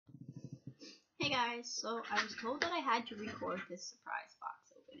Hey guys, so I was told that I had to record this surprise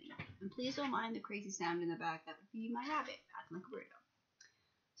box opening, and please don't mind the crazy sound in the back. That would be my rabbit acting like a weirdo.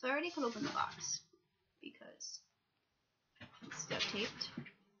 So I already could open the box because it's duct taped,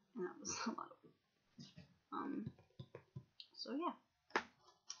 and that was a lot of so yeah,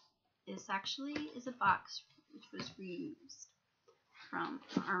 this actually is a box which was reused from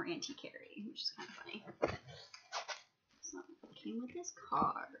our antique area, which is kind of funny. So it came with this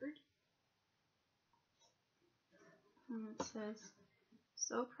card. And it says,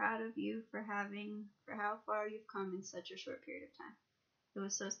 "So proud of you for how far you've come in such a short period of time. I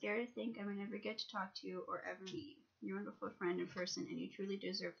was so scared to think I might never get to talk to you or ever meet you. You're a wonderful friend in person, and you truly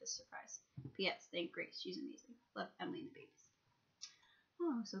deserve this surprise. P.S. Thank Grace. She's amazing. Love, Emily and the babies."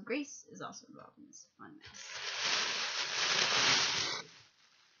 Oh, so Grace is also involved in this fun mess.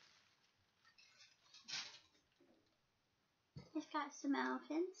 It's got some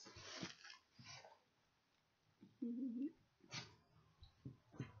elephants. Ooh,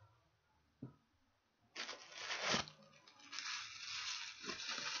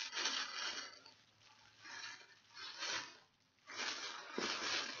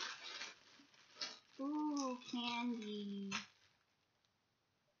 candy.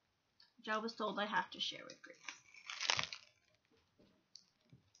 Which I was told I have to share with Grace.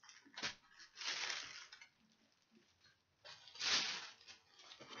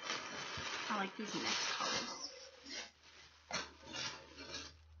 I like these next colors.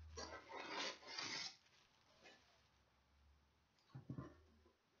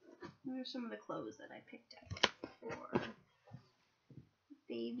 These are some of the clothes that I picked out for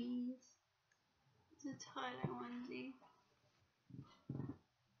babies. It's a tie-dye onesie.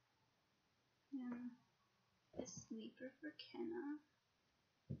 And a sleeper for Kenna.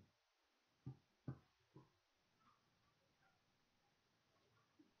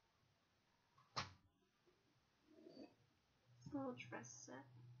 This little dress set.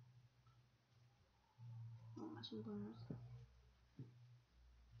 Oh, matching bloomers.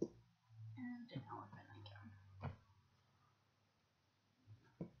 And an elephant nightgown.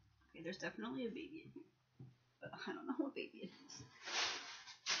 Okay, there's definitely a baby in here, but I don't know what baby it is.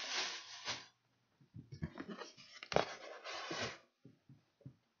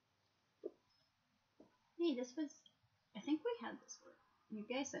 Hey, this was, I think we had this one.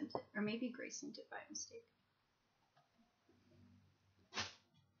 Maybe I sent it, or maybe Grace sent it by mistake.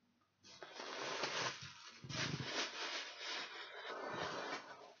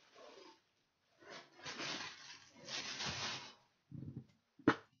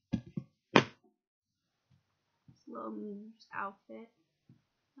 Slow moves outfit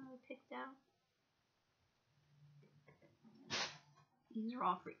that I picked out. These are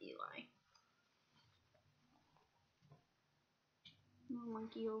all for Eli. Little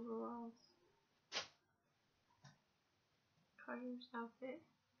monkey overalls. Carter's outfit.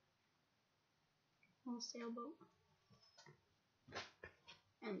 Little sailboat.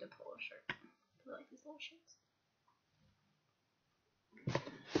 And a polo shirt. I like these little shirts.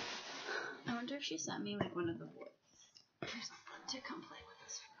 I wonder if she sent me like one of the boys or something to come play with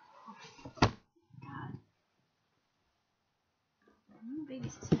us. God. Oh,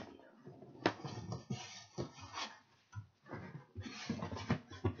 babies is heavy though.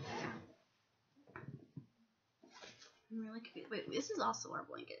 I'm really confused. Wait, this is also our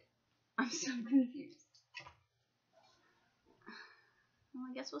blanket. I'm so confused. Well,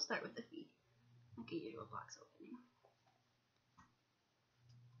 I guess we'll start with the feet, like a usual box opening.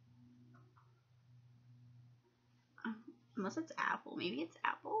 Unless it's apple. Maybe it's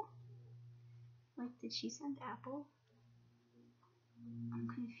apple? Like, did she send apple? I'm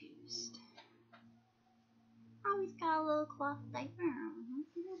confused. Oh, he's got a little cloth diaper.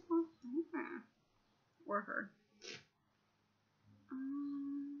 Or her.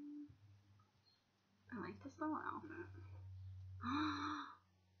 I like this little outfit.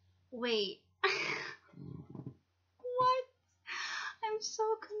 Wait. What? I'm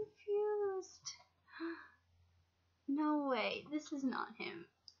so confused. No way. This is not him.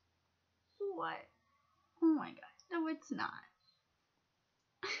 What? Oh my god. No, it's not.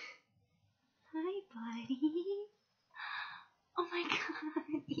 Hi, buddy. Oh my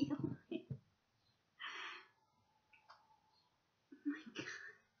god, Eli. Oh my god.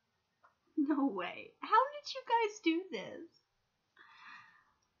 No way. How did you guys do this?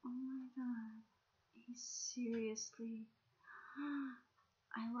 Oh my god. He's seriously.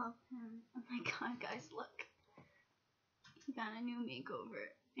 I love him. Oh my god, guys, look. He got a new makeover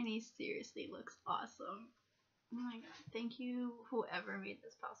and he seriously looks awesome. Oh my god. Thank you, whoever made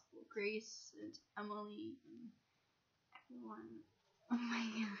this possible. Grace and Emily and everyone. Oh my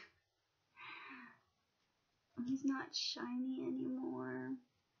god. He's not shiny anymore.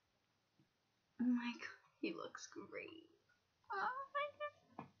 Oh my god, he looks great. Oh my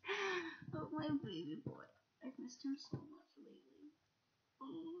god. Oh, my baby boy. I've missed him so much lately.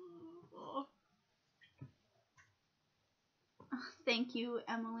 Oh. Thank you,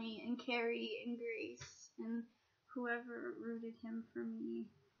 Emily and Carrie and Grace and whoever rooted him for me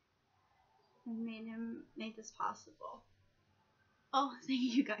and made this possible. Oh,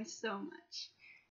 thank you guys so much.